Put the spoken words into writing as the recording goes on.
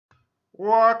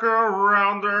Walk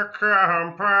around the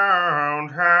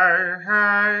compound, hey,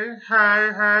 hey,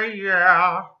 hey, hey,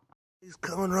 yeah. He's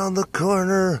coming around the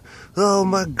corner. Oh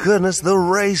my goodness, the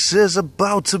race is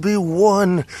about to be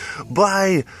won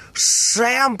by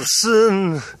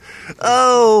Samson.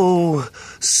 Oh,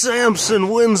 Samson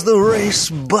wins the race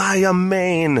by a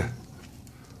mane.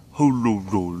 Hello,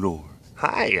 Lord.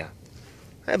 Hi.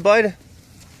 Hi, bud.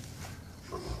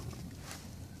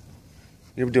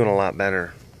 You're doing a lot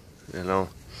better, you know.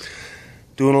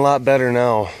 Doing a lot better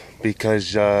now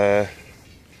because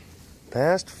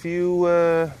past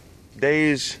few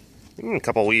days, a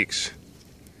couple weeks,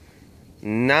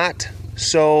 not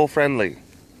so friendly.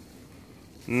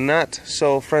 Not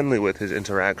so friendly with his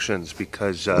interactions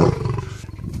because,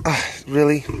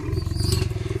 really?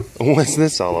 What's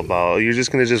this all about? You're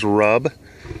just gonna rub?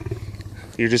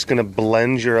 You're just gonna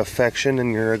blend your affection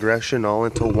and your aggression all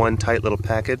into one tight little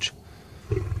package?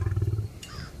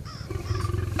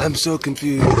 I'm so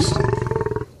confused.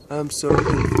 I'm so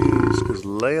confused because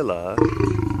Layla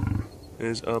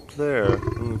is up there. I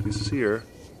don't know if you see her.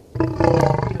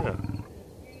 Yeah.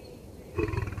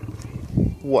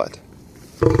 What?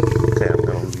 Okay, I'm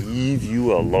gonna leave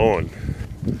you alone.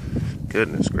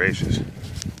 Goodness gracious.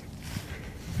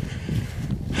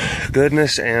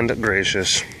 Goodness and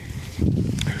gracious.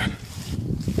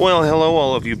 Well, hello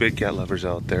all of you big cat lovers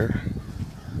out there.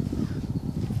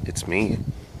 It's me,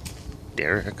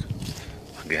 Derek,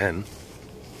 again.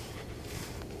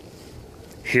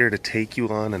 Here to take you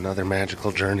on another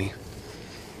magical journey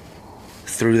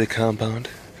through the compound.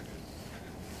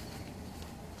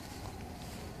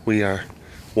 We are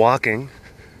walking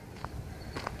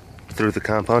through the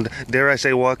compound. Dare I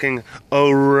say walking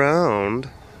around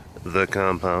the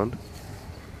compound.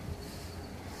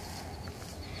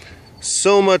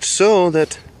 So much so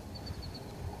that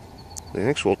the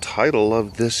actual title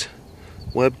of this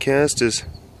webcast is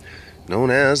known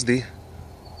as the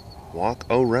Walk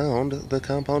Around the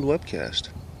Compound webcast.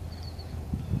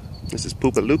 This is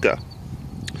Poopaluka.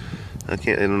 I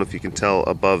don't know if you can tell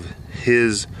above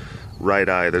his right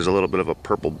eye there's a little bit of a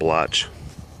purple blotch.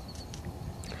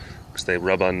 Because they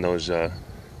rub on those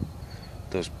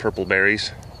purple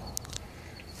berries.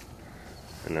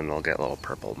 And then they'll get little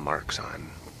purple marks on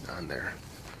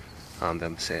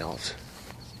themselves.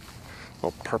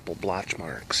 Little purple blotch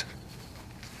marks.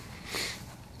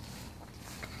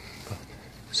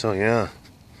 So yeah.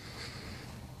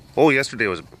 Oh, yesterday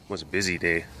was a busy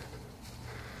day.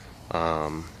 I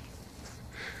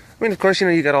mean, of course,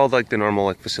 you got all like the normal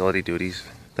like facility duties.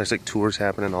 There's like tours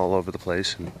happening all over the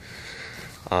place, and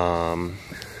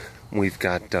we've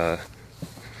got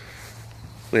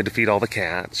we had to feed all the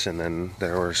cats, and then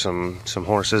there were some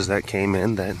horses that came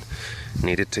in that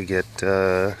needed to get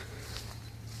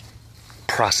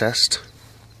processed.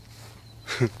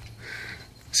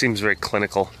 Seems very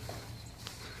clinical.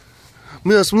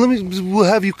 Yes, we'll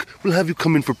have you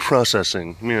come in for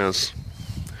processing. Yes.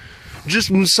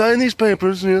 Just sign these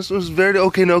papers. Yes, it was very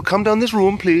okay. No, come down this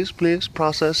room, please.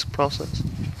 Process.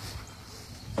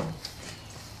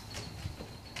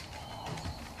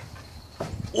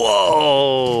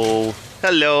 Whoa!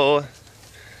 Hello.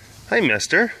 Hi,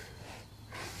 mister.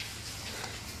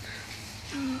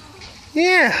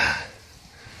 Yeah.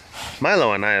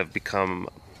 Milo and I have become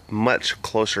much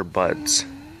closer buds.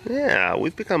 Yeah,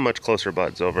 we've become much closer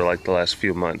buds over like the last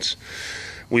few months.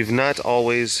 We've not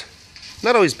always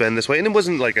been this way, and it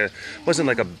wasn't like a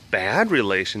bad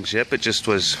relationship. It just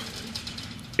was.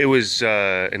 It was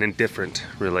an indifferent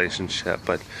relationship.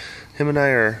 But him and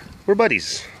we're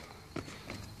buddies.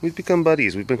 We've become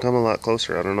buddies. We've become a lot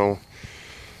closer. I don't know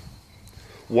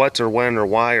what or when or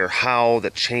why or how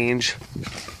that change.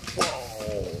 Whoa.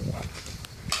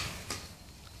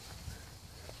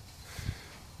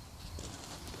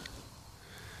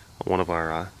 One of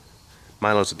our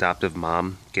Milo's adoptive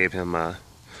mom gave him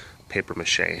paper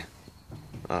mache.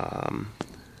 Let's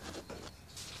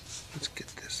get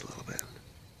this a little bit.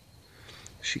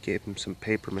 She gave him some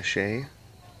paper mache,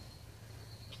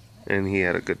 and he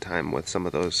had a good time with some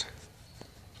of those,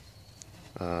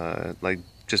 like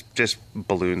just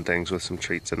balloon things with some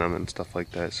treats in them and stuff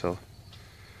like that. So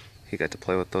he got to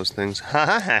play with those things.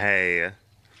 Hi,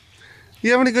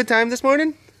 you having a good time this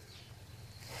morning?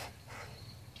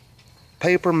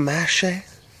 Paper mache,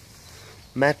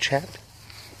 matchat.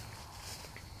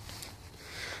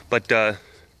 But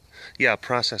yeah,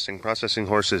 processing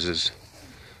horses is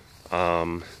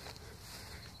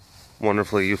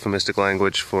wonderfully euphemistic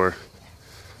language for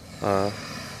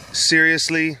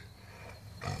seriously.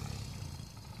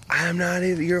 I'm not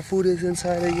even. Your food is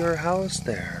inside of your house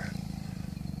there,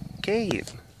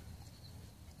 Kate.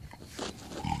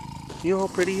 You know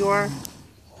how pretty you are?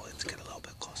 Oh, let's get a little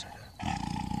bit closer there.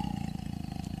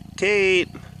 Kate!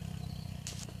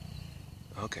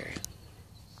 Okay.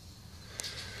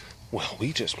 Well,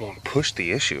 we just won't push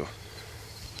the issue.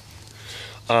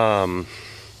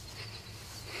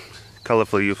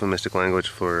 Colorful euphemistic language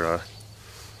for,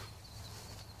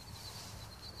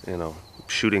 you know,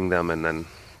 shooting them and then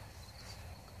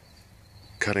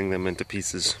cutting them into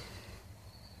pieces.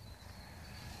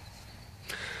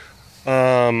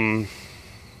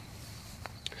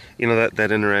 You know,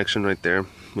 that interaction right there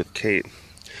with Kate,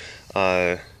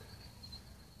 you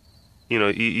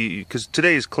know, because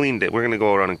today is clean day. We're going to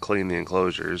go around and clean the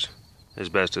enclosures as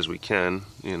best as we can,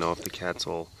 you know, if the cats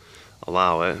will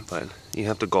allow it. But you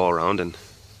have to go around and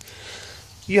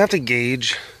you have to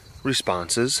gauge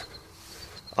responses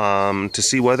to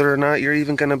see whether or not you're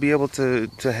even going to be able to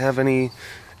have any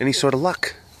sort of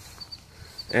luck.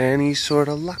 Any sort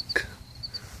of luck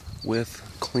with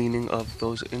cleaning of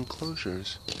those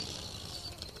enclosures.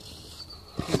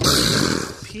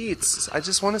 Pete's. I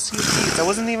just want to see your Pete's. I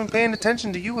wasn't even paying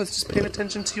attention to you. I was just paying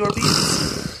attention to your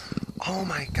Pete's. Oh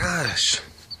my gosh.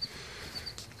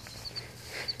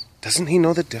 Doesn't he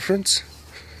know the difference?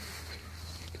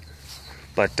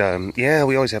 But yeah,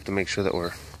 we always have to make sure that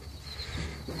we're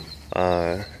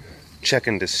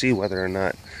checking to see whether or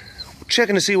not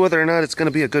it's going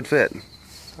to be a good fit.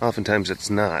 Oftentimes it's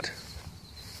not.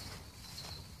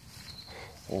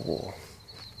 Oh.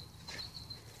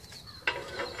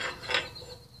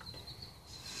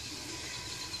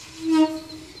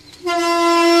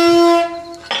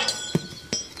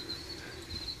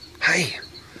 Hi.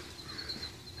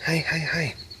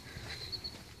 Hi.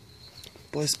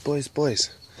 Boys.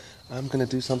 I'm gonna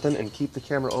do something and keep the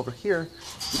camera over here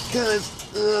because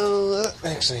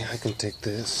actually I can take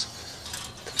this.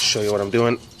 Show you what I'm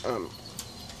doing.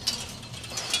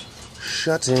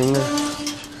 Shutting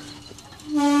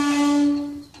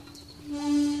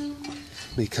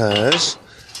because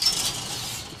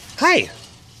hi.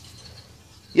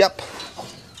 Yep.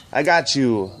 I got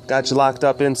you locked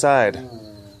up inside.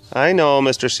 I know,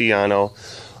 Mr. Ciano.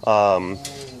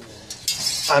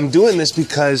 I'm doing this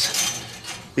because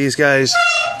these guys,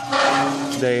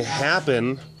 they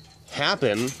happen.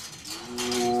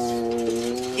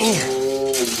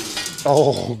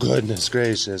 Oh, goodness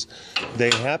gracious.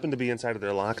 They happen to be inside of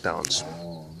their lockdowns.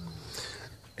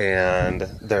 And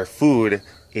their food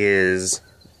is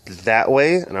that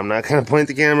way, and I'm not going to point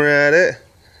the camera at it.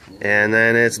 And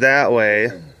then it's that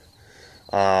way.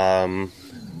 Actually,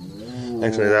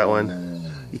 that one,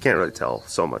 you can't really tell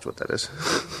so much what that is.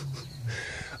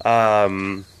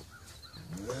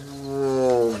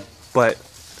 But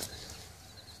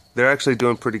they're actually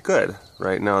doing pretty good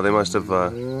right now. They must have,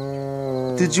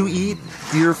 did you eat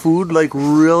your food like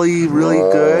really, really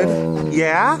good?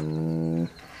 Yeah?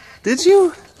 Did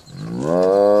you?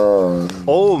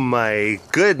 Oh my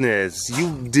goodness.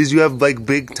 Did you have like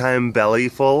big time belly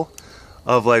full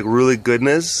of like really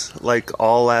goodness like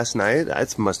all last night?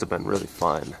 That must have been really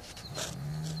fun.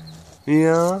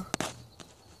 Yeah?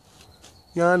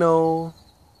 Yeah, I know.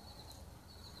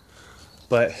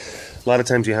 But a lot of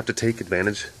times you have to take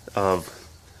advantage of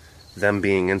them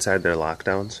being inside their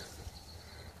lockdowns.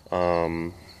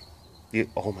 Oh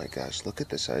my gosh, look at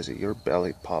the size of your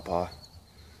belly, Papa.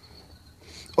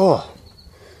 Oh,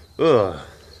 in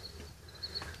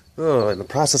the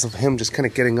process of him just kind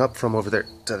of getting up from over there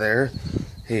to there,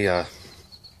 he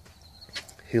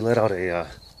let out a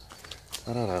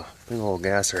big old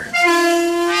gasser.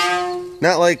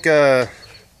 Not like the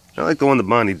one that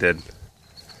Bonnie did,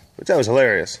 which that was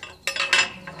hilarious.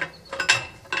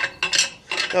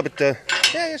 No, but yeah,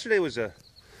 yesterday was a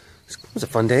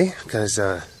fun day because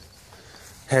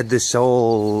had this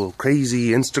whole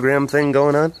crazy Instagram thing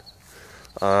going on.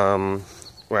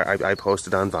 Where I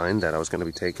posted on Vine that I was going to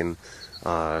be taking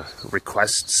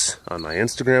requests on my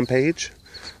Instagram page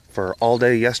for all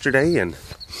day yesterday,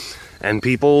 and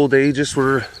people, they just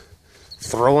were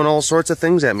throwing all sorts of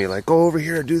things at me, like, go over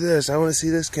here, do this, I want to see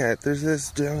this cat, there's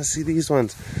this, I want to see these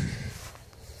ones.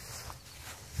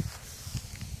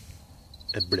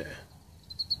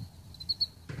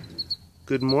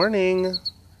 Good morning.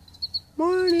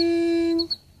 Morning.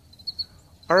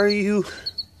 Are you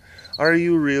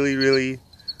really, really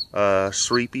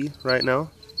sleepy right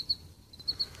now?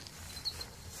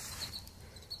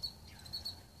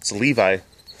 It's Levi.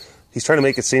 He's trying to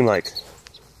make it seem like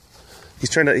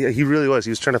he really was.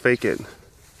 He was trying to fake it.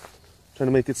 Trying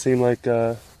to make it seem like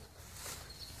you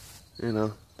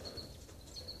know,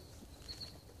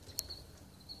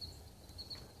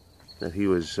 that he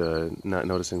was not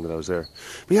noticing that I was there.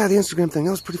 But yeah, the Instagram thing,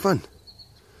 that was pretty fun.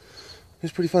 It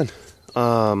was pretty fun.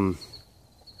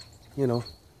 you know,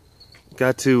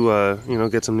 got to, you know,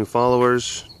 get some new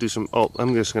followers, do some, oh,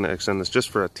 I'm just going to extend this just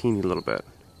for a teeny little bit.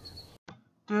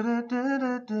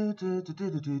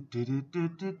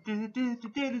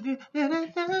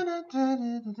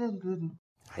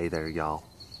 Hey there, y'all.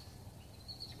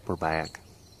 We're back.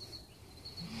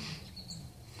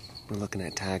 We're looking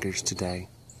at tigers today.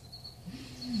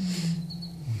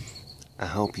 I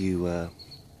hope you're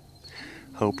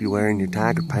wearing your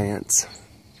tiger pants,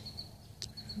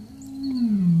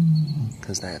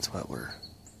 because that's what we're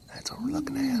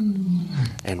looking at,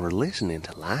 and we're listening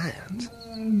to lions.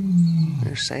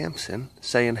 There's Samson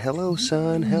saying hello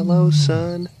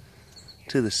son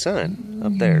to the sun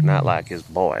up there, not like his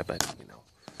boy, but you know,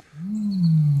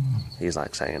 he's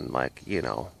like saying, like, you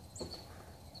know,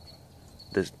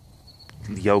 this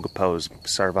yoga pose,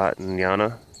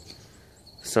 Sarvatanyana,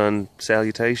 sun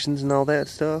salutations and all that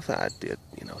stuff. I did,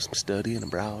 you know, some studying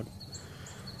abroad.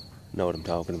 Know what I'm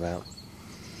talking about.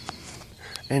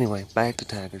 Anyway, back to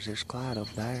tigers. There's Clyde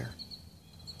over there.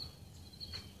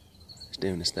 He's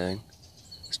doing his thing.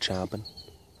 He's chomping,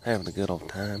 having a good old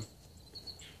time.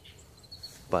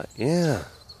 But yeah,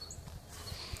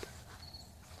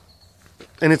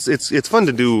 and it's fun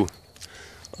to do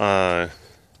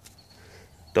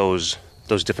those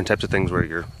different types of things where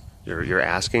you're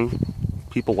asking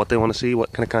people what they want to see,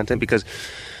 what kind of content, because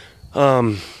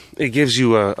it gives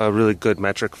you a really good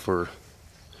metric for,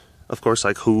 of course,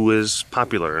 like who is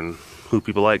popular and who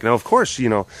people like. Now, of course, you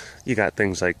know, you got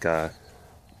things like a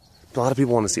lot of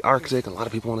people want to see Arctic, and a lot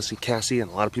of people want to see Cassie,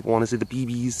 and a lot of people want to see the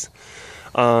BBs.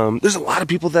 There's a lot of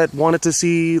people that wanted to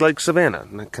see like Savannah,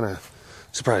 and that kind of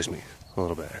surprised me a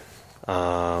little bit.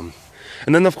 And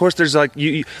then, of course, there's like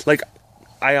like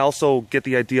I also get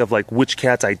the idea of like which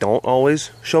cats I don't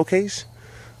always showcase.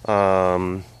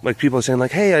 Like people are saying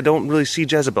like, hey, I don't really see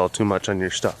Jezebel too much on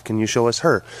your stuff. Can you show us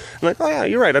her? I'm like, oh yeah,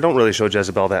 you're right. I don't really show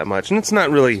Jezebel that much. And it's not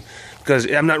really because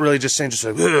I'm not really just saying just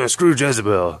like, screw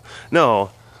Jezebel.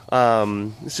 No,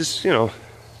 it's just, you know,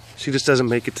 she just doesn't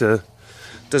make it to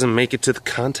the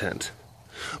content.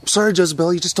 I'm sorry,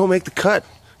 Jezebel, you just don't make the cut,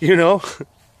 you know?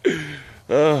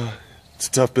 It's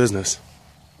a tough business.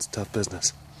 It's a tough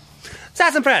business.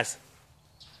 Sass and press.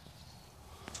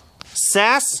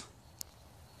 Sass.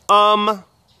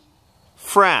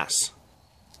 Frass.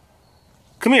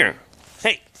 Come here.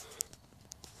 Hey.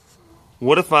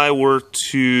 What if I were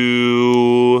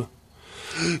to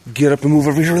get up and move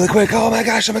over here really quick? Oh my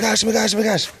gosh, oh my gosh, oh my gosh, oh my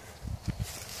gosh.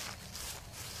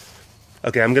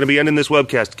 Okay, I'm gonna be ending this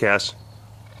webcast, Cass.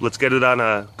 Let's get it on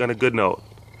a good note.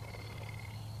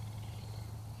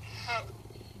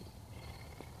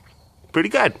 Pretty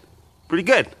good. Pretty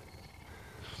good.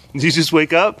 Did you just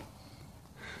wake up?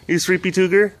 You sleepy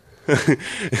Tooger?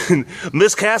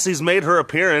 Miss Cassie's made her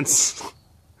appearance.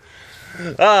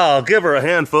 Oh, give her a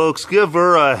hand, folks. Give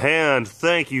her a hand.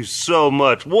 Thank you so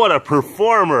much. What a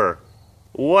performer.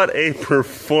 What a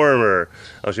performer.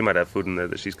 Oh, she might have food in there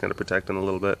that she's kind of protecting a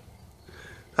little bit.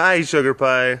 Hi, Sugar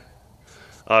Pie.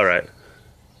 All right.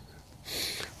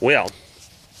 Well,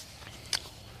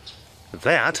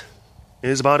 that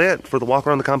is about it for the Walk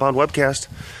Around the Compound webcast.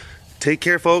 Take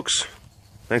care, folks.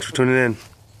 Thanks for tuning in.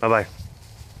 Bye-bye.